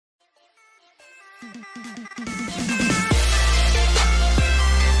Hey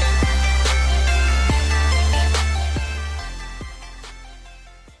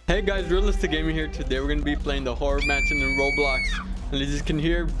guys, Realistic Gaming here. Today we're gonna be playing the horror mansion in Roblox, and as you can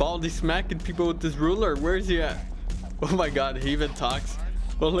hear, Baldi smacking people with this ruler. Where is he at? Oh my god, he even talks.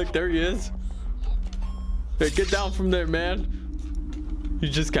 Oh look, there he is. Hey, get down from there, man.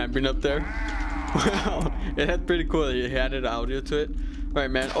 He's just camping up there. Wow, that's pretty cool. He added audio to it. All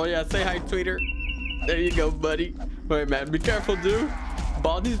right, man. Oh yeah, say hi, Tweeter. There you go, buddy. All right, man. Be careful, dude.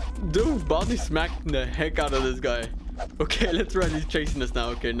 Baldi smacking the heck out of this guy. Okay, let's run. He's chasing us now.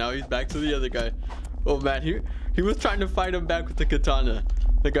 Okay, now he's back to the other guy. Oh man, he was trying to fight him back with the katana.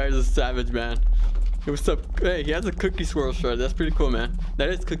 The guy's a savage, man. Hey, what's up? Hey, he has a cookie swirl shred. That's pretty cool, man. That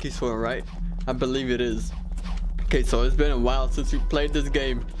is cookie swirl, right? I believe it is. Okay, so it's been a while since we played this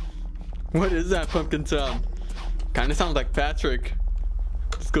game. What is that pumpkin sound? Kind of sounds like Patrick.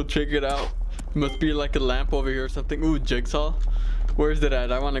 Let's go check it out. It must be like a lamp over here or something. Ooh, jigsaw. Where is it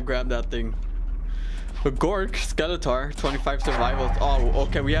at? I want to grab that thing. A Gork, Skeletor, 25 survivals. Oh,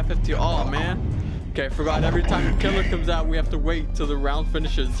 okay, we have 50. Oh, man. Okay, I forgot. Every time a killer comes out, we have to wait till the round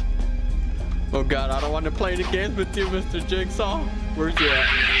finishes. Oh, God, I don't want to play the games with you, Mr. Jigsaw. Where's he at?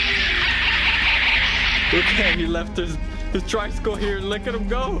 Okay, he left his tricycle here. Look at him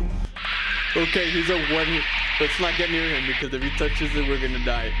go. Okay, he's a one. Let's not get near him because if he touches it, we're going to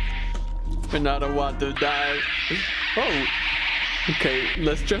die. And I don't want to die. Oh. Okay,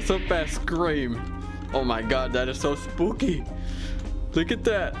 let's dress up as Scream. Oh my god, that is so spooky. Look at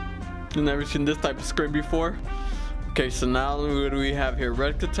that. I've never seen this type of Scream before. Okay, so now what do we have here?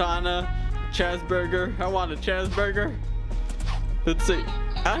 Red katana, Chazburger. I want a Chazburger. Let's see.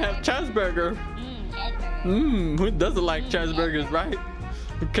 I have Chazburger. Who doesn't like Chazburgers, right?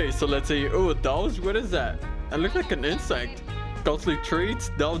 Okay, so let's see. Oh, a Doge? What is that? That looks like an insect. Ghostly treats,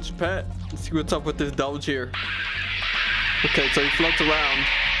 Doge pet. Let's see what's up with this Doge here. Okay, so he floats around.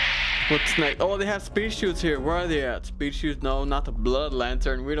 What's next? Oh, they have speed shoots here. Where are they at? Speed shoots? No, not the blood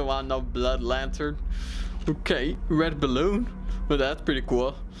lantern. We don't want no blood lantern. Okay, red balloon. Well, that's pretty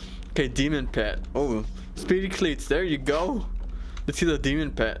cool. Okay, demon pet. Oh, speedy cleats. There you go. Let's see the demon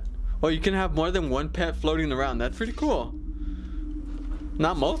pet. Oh, you can have more than one pet floating around. That's pretty cool.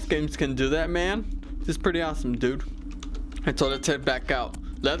 Not most games can do that, man. This is pretty awesome, dude. And so let's head back out.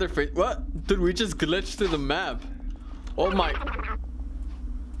 Leatherface. What? Dude, we just glitched through the map. Oh my.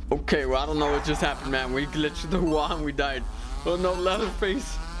 Okay, well, I don't know what just happened, man. We glitched the wall and we died. Oh no,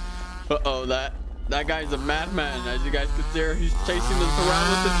 Leatherface. Uh-oh, that guy's a madman. As you guys can see, he's chasing us around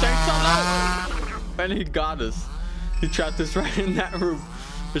with the chainsaw. No! And he got us. He trapped us right in that room.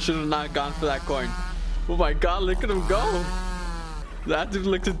 We should have not gone for that coin. Oh my god, look at him go. That dude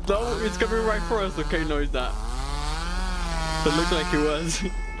looks as though he's coming right for us. Okay, no, he's not. It looked like he was.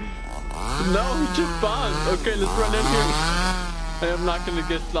 No, he just spawned. Okay, let's run in here. I am not gonna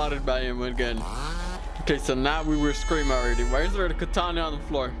get slaughtered by him again. Okay, so now we were screaming already. Why is there a katana on the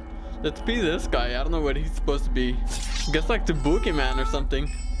floor? Let's be this guy. I don't know what he's supposed to be. I guess like the boogeyman or something.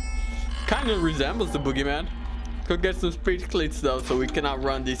 Kind of resembles the boogeyman. Go get some speed cleats though, so we can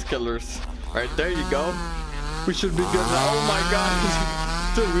outrun these killers. Right, there you go. We should be good now. Oh my god.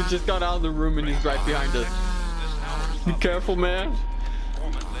 Dude, we just got out of the room and he's right behind us. Be careful, man.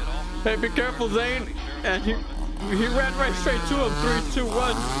 Hey, be careful, Zane. And he ran right straight to him. 3, 2,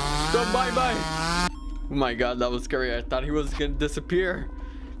 1. Go bye-bye. Oh my god, that was scary. I thought he was gonna disappear.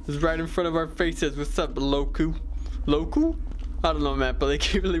 He's right in front of our faces. What's up, Loku? Loku? I don't know, man, but they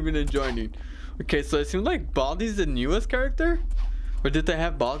keep leaving and joining. Okay, so it seems like Baldi's the newest character? Or did they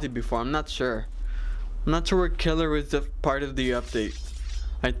have Baldi before? I'm not sure. I'm not sure where Killer was a part of the update.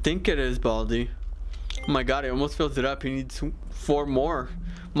 I think it is Baldi. Oh my god, he almost fills it up. He needs 4 more.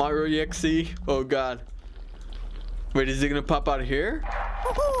 Mario EXE. Oh god. Wait, is he gonna pop out here?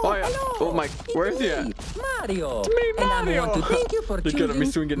 Oh yeah. Oh my. Where is he at? Mario. It's me, Mario. And I want to thank you for Look at him.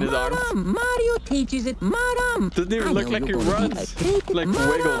 He's swinging his arms. Mario teaches it. Doesn't even look like he runs. Like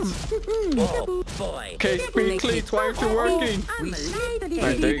wiggles. Oh boy. Okay, speed cleats. Why aren't you working?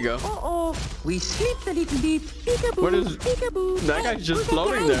 Alright, there you go. We slipped a little bit. What is that guy's just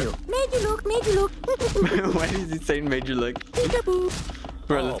floating there? Made you look. Why is he saying made you look?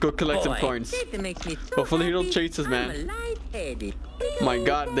 Alright, let's go collect some coins. Hopefully he don't chase us, man. My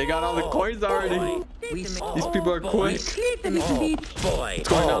god, they got all the coins already. These people are quick. What's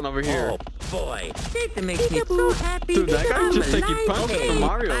going on over here? Dude, that guy's just taking punches from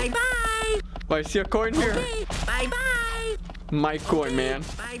Mario. Oh, I see a coin here. My coin, man.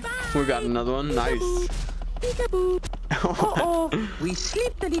 We got another one. Nice. We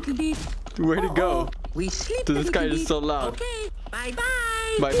slipped a little bit. Where'd it go? We slipped. Dude, this guy is so loud. Okay, bye-bye.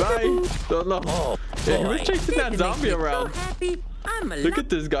 Bye-bye. Oh, no. Oh, Yeah, he was boy, chasing that this zombie makes me around. So happy. I'm Look at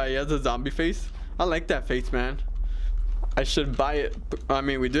this guy. He has a zombie face. I like that face, man. I should buy it. I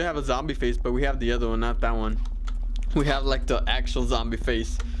mean, we do have a zombie face, but we have the other one, not that one. We have like the actual zombie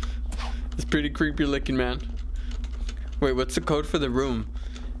face. It's pretty creepy looking, man. Wait, what's the code for the room?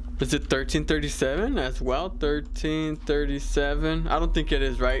 Is it 1337 as well? 1337. I don't think it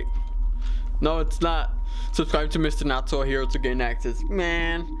is, right? No, it's not. Subscribe to Mr. Not So Hero to gain access.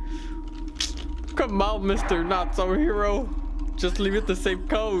 Man, come on, Mr. Not So Hero. Just leave it the same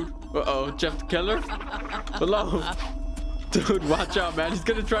code. Uh-oh, Jeff the Killer? Hello? Dude, watch out, man. He's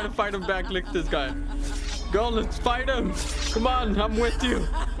gonna try to fight him back. Look at this guy. Go, let's fight him. Come on, I'm with you.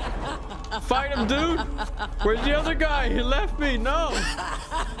 Fight him, dude. Where's the other guy? He left me. No.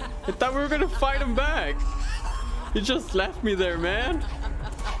 I thought we were gonna fight him back. He just left me there, man.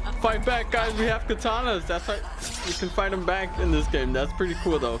 Fight back, guys. We have katanas. That's right. We can fight him back in this game. That's pretty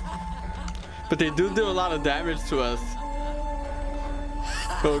cool, though. But they do a lot of damage to us.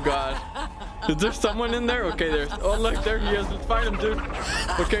 Oh, God. Is there someone in there? Okay, there's... Oh, look, there he is. Let's fight him, dude.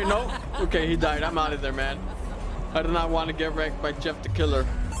 Okay, no. Okay, he died. I'm out of there, man. I do not want to get wrecked by Jeff the Killer.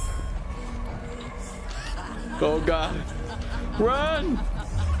 Oh, God. Run!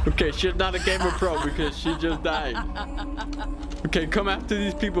 Okay, she's not a gamer pro because she just died. Okay, come after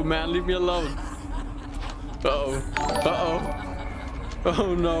these people, man. Leave me alone. Uh-oh. Uh-oh.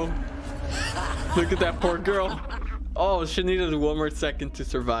 Oh, no. Look at that poor girl. Oh, she needed one more second to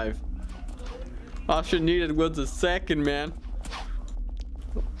survive. All she needed was a second, man.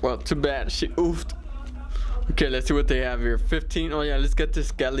 Well, too bad. She oofed. Okay, let's see what they have here. 15. Oh, yeah, let's get this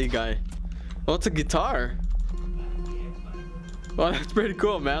Skelly guy. Oh, it's a guitar. Oh, that's pretty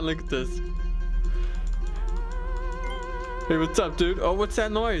cool, man. Look at this. Hey, what's up, dude? Oh, what's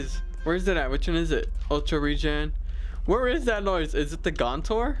that noise? Where is it at? Which one is it? Ultra regen. Where is that noise? Is it the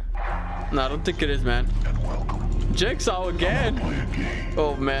Gontor? No, I don't think it is, man. Jigsaw again.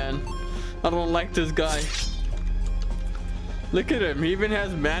 Oh, man. I don't like this guy. Look at him. He even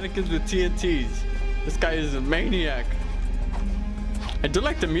has mannequins with TNTs. This guy is a maniac. I do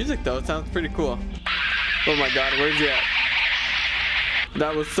like the music, though. It sounds pretty cool. Oh, my God. Where's he at?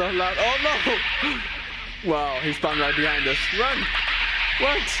 That was so loud. Oh, no. Wow, he spawned right behind us. Run.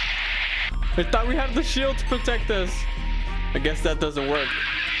 What? I thought we had the shield to protect us. I guess that doesn't work.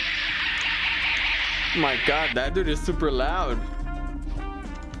 Oh my God, that dude is super loud.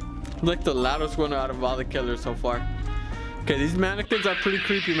 Like the loudest one out of all the killers so far. Okay, these mannequins are pretty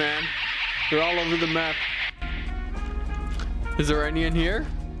creepy, man. They're all over the map. Is there any in here?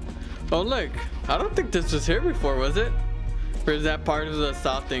 Oh, look. I don't think this was here before, was it? Or is that part of the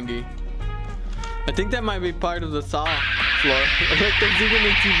saw thingy? I think that might be part of the saw floor. Look, there's even a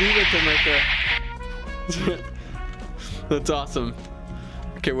TV with him right there. That's awesome.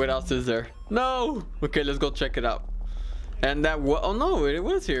 Okay, what else is there? No! Okay, let's go check it out. And that what? Oh no, it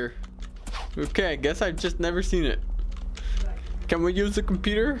was here. Okay, I guess I've just never seen it. Can we use the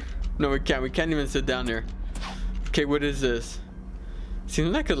computer? No, we can't. We can't even sit down there. Okay, what is this? Seems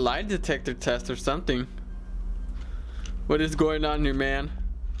like a lie detector test or something. What is going on here, man?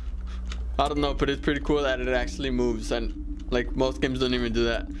 I don't know, but it's pretty cool that it actually moves, and like most games don't even do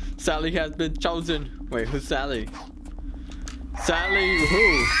that. Sally has been chosen. Wait, who's Sally? Sally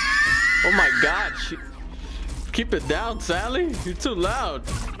who? Oh my God! Keep it down, Sally. You're too loud.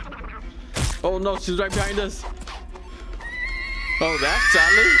 Oh no, she's right behind us. Oh, that's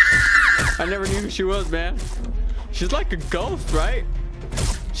Sally. I never knew who she was, man. She's like a ghost, right?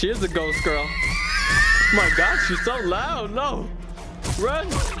 She is a ghost girl. Oh my God, she's so loud. No, run.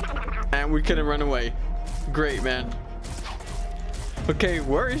 And we couldn't run away. Great, man. Okay,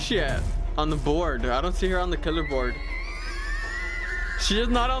 where is she at? On the board. I don't see her on the killer board. She is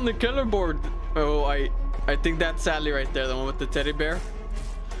not on the killer board. Oh, I think that's Sally right there, the one with the teddy bear.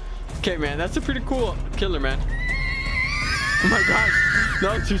 Okay, man, that's a pretty cool killer, man. Oh my God.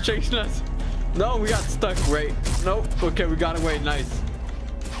 No, she's chasing us. No, we got stuck. Right. Nope. Okay, we got away. Nice.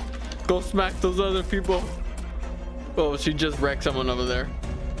 Go smack those other people. Oh, she just wrecked someone over there.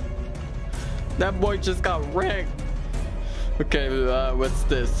 That boy just got wrecked. Okay, what's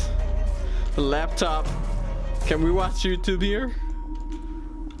this? A laptop. Can we watch YouTube here?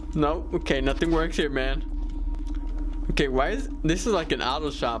 No. Okay, nothing works here, man. Okay, why is this is like an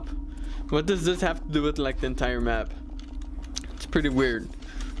auto shop? What does this have to do with like the entire map? It's pretty weird.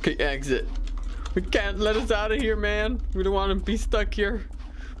 Okay, exit. We can't let us out of here, man. We don't want to be stuck here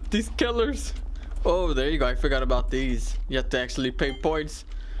with these killers. Oh, there you go. I forgot about these. You have to actually pay points.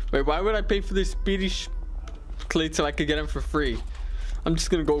 Wait, why would I pay for these speedy clates so I could get them for free? I'm just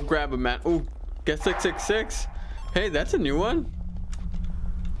gonna go grab them, man. Oh, get 666. Hey, that's a new one.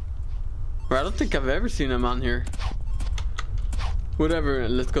 Or I don't think I've ever seen him on here. Whatever,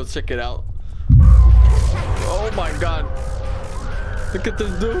 let's go check it out. Oh my god. Look at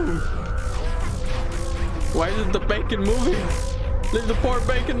this dude. Why isn't the bacon moving? Leave the poor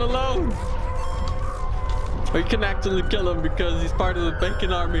bacon alone. Or you can actually kill him because he's part of the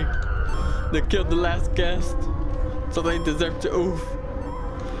bacon army. They killed the last guest. So they deserve to oof.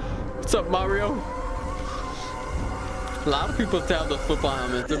 What's up, Mario? A lot of people have those football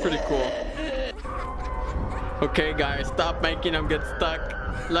helmets. They're pretty cool. Okay, guys, stop making him get stuck.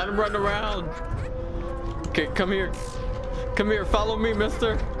 Let him run around. Okay, come here. Come here, follow me,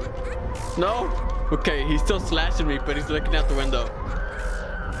 mister. No? Okay, he's still slashing me, but he's looking out the window.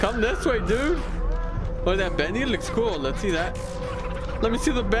 Come this way, dude. Oh, that bendy looks cool. Let's see that. Let me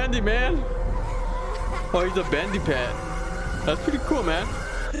see the bendy, man. Oh, he's a bendy pet. That's pretty cool, man.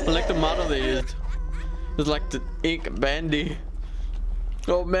 I like the model they used. It's like the ink bendy.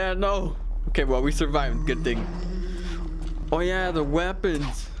 Oh, man, no. Okay, well, we survived. Good thing. Oh, yeah, the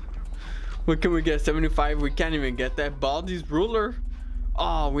weapons. What can we get? 75? We can't even get that. Baldi's ruler.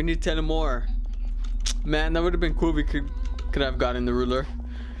 Oh, we need 10 more. Man, that would have been cool if we could have gotten the ruler.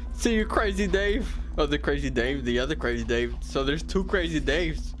 See you, Crazy Dave. Oh, the Crazy Dave. The other Crazy Dave. So there's 2 Crazy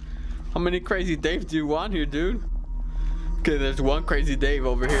Daves. How many Crazy Daves do you want here, dude? Okay, there's 1 Crazy Dave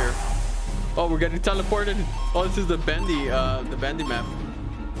over here. Oh, we're getting teleported. Oh, this is the bendy map.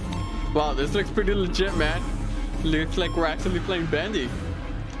 Wow, this looks pretty legit, man. Looks like we're actually playing bendy.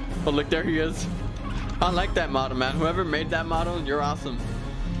 Oh, look, there he is. I like that model, man. Whoever made that model, you're awesome.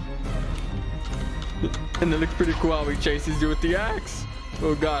 And it looks pretty cool how he chases you with the axe.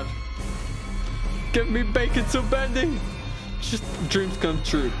 Oh, God. Give me bacon so bendy. Just dreams come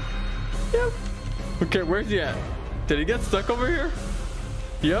true. Yep. Okay, where's he at? Did he get stuck over here?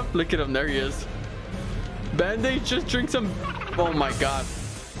 Yep, look at him. There he is. Bendy, just drink some... Oh, my God.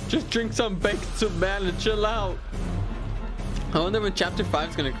 Just drink some bacon soup, man, and chill out. I wonder when chapter 5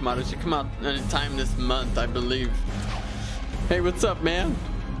 is gonna come out. It should come out anytime this month, I believe. Hey, what's up, man?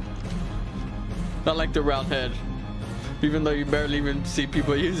 I like the round head. Even though you barely even see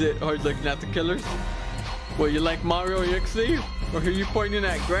people use it. Or looking at the killers. Well, you like Mario EXE? Or who you pointing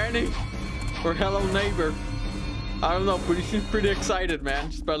at, Granny? Or hello, neighbor? I don't know, but he seems pretty excited,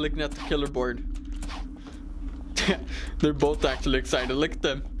 man. Just by looking at the killer board. They're both actually excited. Look at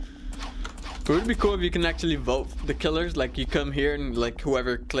them. It would be cool if you can actually vote the killers. Like, you come here and like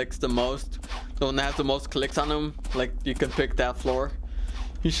whoever clicks the most, the one that has the most clicks on them, like you can pick that floor.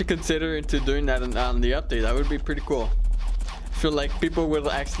 You should consider into doing that on the update. That would be pretty cool. I feel like people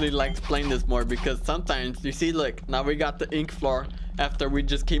will actually like playing this more, because sometimes you see, like, now we got the ink floor after we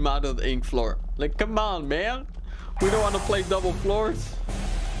just came out of the ink floor. Like, come on, man. We don't want to play double floors.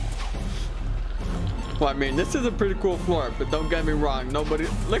 Well, I mean, this is a pretty cool floor, but don't get me wrong. Nobody...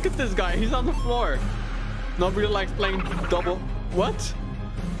 Look at this guy. He's on the floor. Nobody likes playing double... What?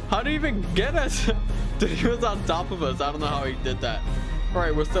 How did he even get us? Dude, he was on top of us. I don't know how he did that.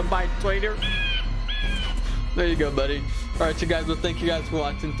 Alright, what's up, my Twitter? There you go, buddy. Alright, you guys. Well, thank you guys for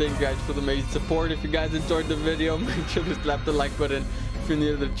watching. Thank you guys for the amazing support. If you guys enjoyed the video, make sure to slap the like button. If you're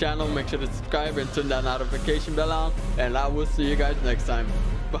new to the channel, make sure to subscribe and turn that notification bell on. And I will see you guys next time.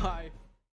 Bye.